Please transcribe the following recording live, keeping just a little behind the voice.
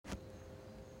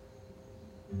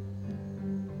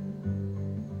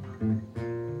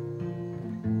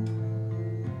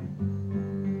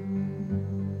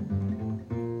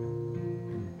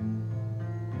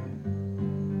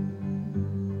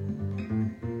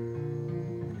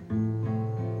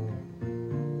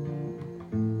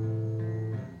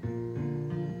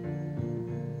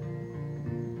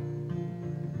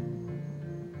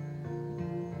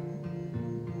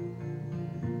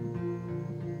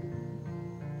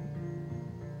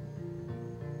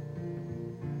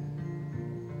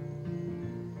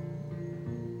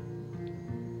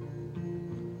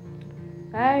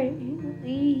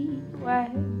Mary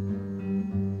Webb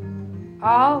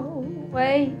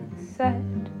always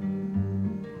said,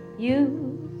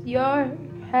 use your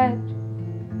head,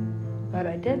 but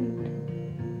I didn't.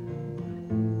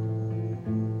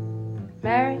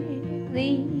 Mary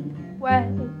Lee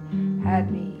Webb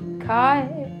had me caught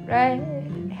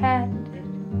red-handed.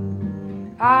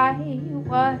 I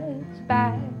was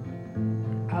bad,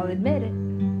 I'll admit it.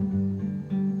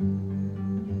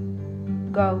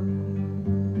 Go,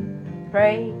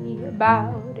 pray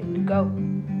about it, go.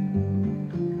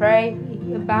 Pray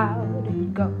about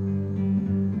it, go.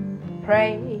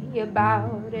 Pray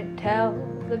about it, tell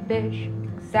the bishop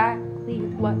exactly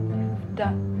what you've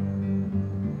done.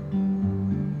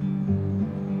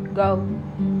 Go,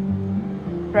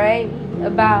 pray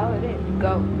about it,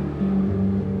 go.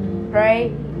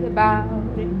 Pray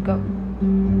about it, go.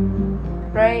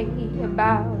 Pray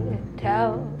about it,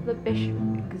 tell the bishop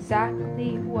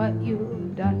exactly what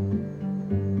you've done.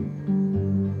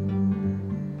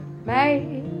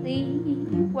 Mary Lee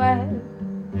Webb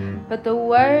put the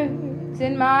words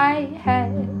in my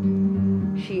head.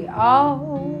 She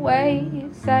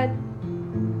always said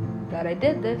that I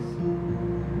did this.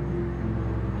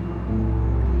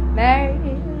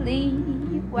 Mary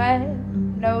Lee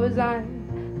Webb knows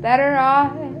I'm better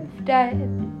off dead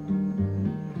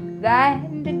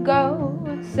than to go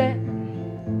and sit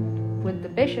with the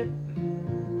bishop.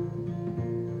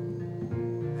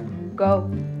 Go,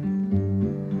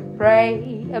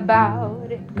 pray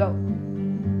about it, go.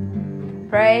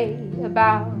 Pray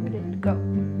about it, go.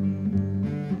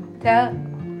 Tell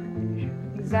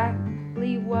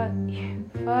exactly what you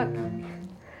fuck.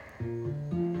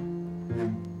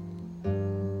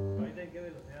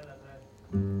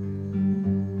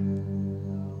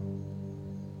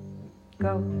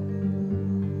 Go,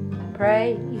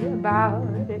 pray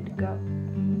about it, go.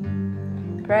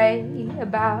 Pray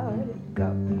about it,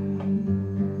 go.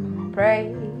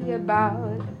 Pray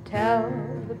about it, tell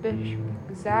the bishop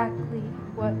exactly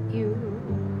what you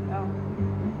know.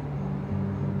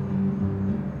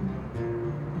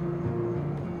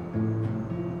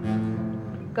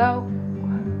 Go,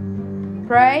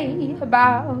 pray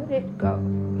about it, go.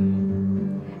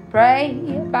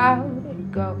 Pray about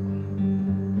it, go.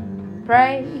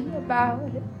 Pray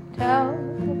about it, tell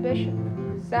the bishop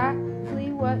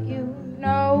exactly what you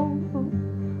know.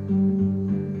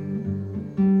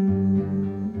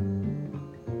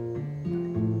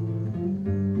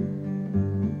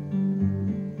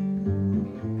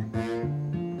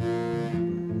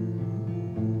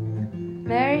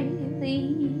 Mary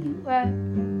Lee Webb,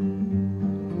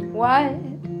 what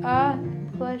a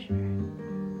pleasure.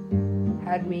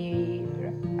 Had me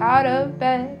out of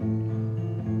bed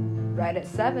right at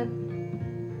 7.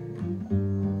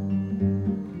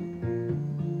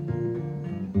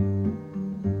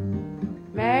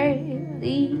 Mary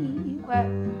Lee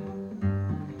Webb,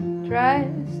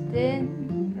 dressed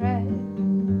in red.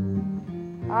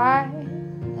 I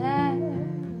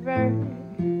never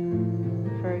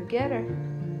forget her.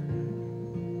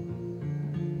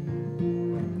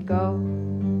 Go,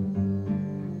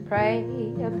 pray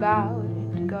about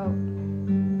it, go.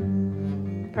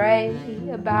 Pray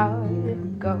about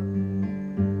it, go.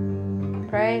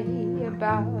 Pray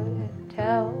about it,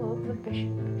 tell the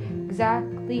bishop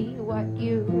exactly what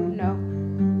you know.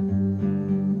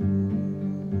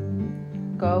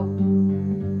 Go,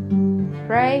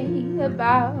 pray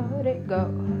about it, go.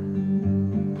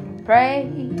 Pray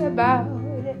about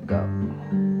it, go.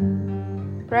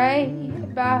 Pray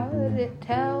about it,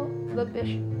 tell the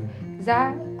bishop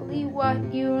exactly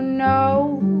what you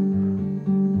know.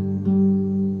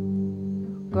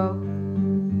 Go.